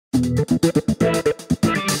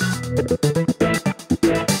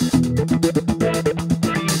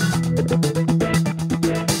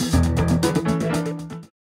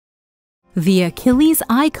The Akiles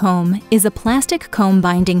iComb is a plastic comb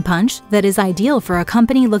binding punch that is ideal for a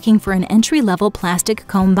company looking for an entry-level plastic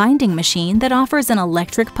comb binding machine that offers an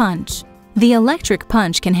electric punch. The electric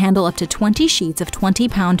punch can handle up to 20 sheets of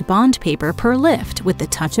 20-pound bond paper per lift with the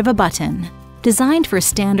touch of a button. Designed for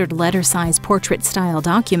standard letter-size portrait-style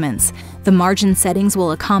documents, the margin settings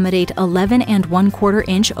will accommodate 11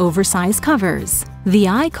 1/4-inch oversize covers. The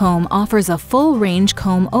iComb offers a full-range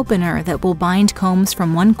comb opener that will bind combs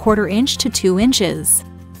from 1/4 inch to 2 inches.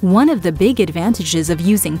 One of the big advantages of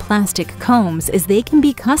using plastic combs is they can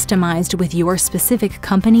be customized with your specific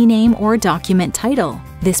company name or document title.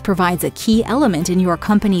 This provides a key element in your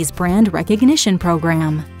company's brand recognition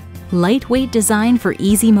program. Lightweight design for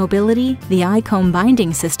easy mobility, the iComb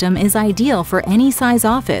binding system is ideal for any size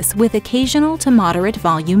office with occasional to moderate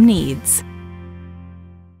volume needs.